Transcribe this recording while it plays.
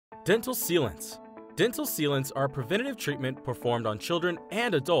Dental sealants. Dental sealants are a preventative treatment performed on children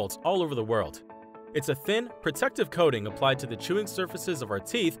and adults all over the world. It's a thin, protective coating applied to the chewing surfaces of our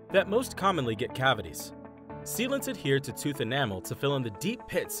teeth that most commonly get cavities. Sealants adhere to tooth enamel to fill in the deep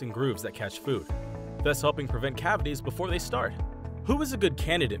pits and grooves that catch food, thus helping prevent cavities before they start. Who is a good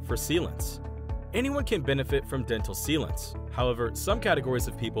candidate for sealants? Anyone can benefit from dental sealants. However, some categories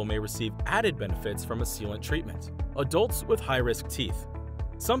of people may receive added benefits from a sealant treatment. Adults with high-risk teeth.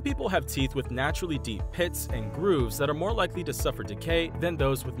 Some people have teeth with naturally deep pits and grooves that are more likely to suffer decay than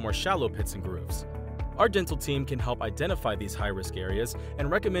those with more shallow pits and grooves. Our dental team can help identify these high-risk areas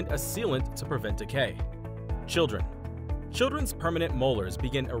and recommend a sealant to prevent decay. Children. Children's permanent molars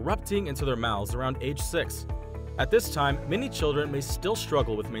begin erupting into their mouths around age 6. At this time, many children may still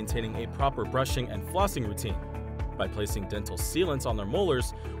struggle with maintaining a proper brushing and flossing routine. By placing dental sealants on their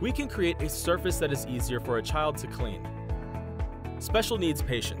molars, we can create a surface that is easier for a child to clean. Special needs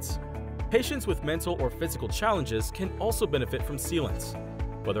patients. Patients with mental or physical challenges can also benefit from sealants.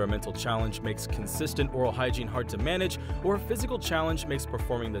 Whether a mental challenge makes consistent oral hygiene hard to manage or a physical challenge makes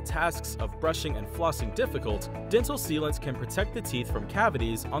performing the tasks of brushing and flossing difficult, dental sealants can protect the teeth from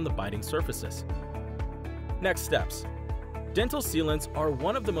cavities on the biting surfaces. Next steps. Dental sealants are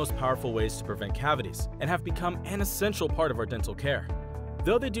one of the most powerful ways to prevent cavities and have become an essential part of our dental care.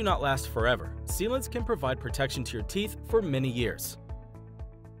 Though they do not last forever, sealants can provide protection to your teeth for many years.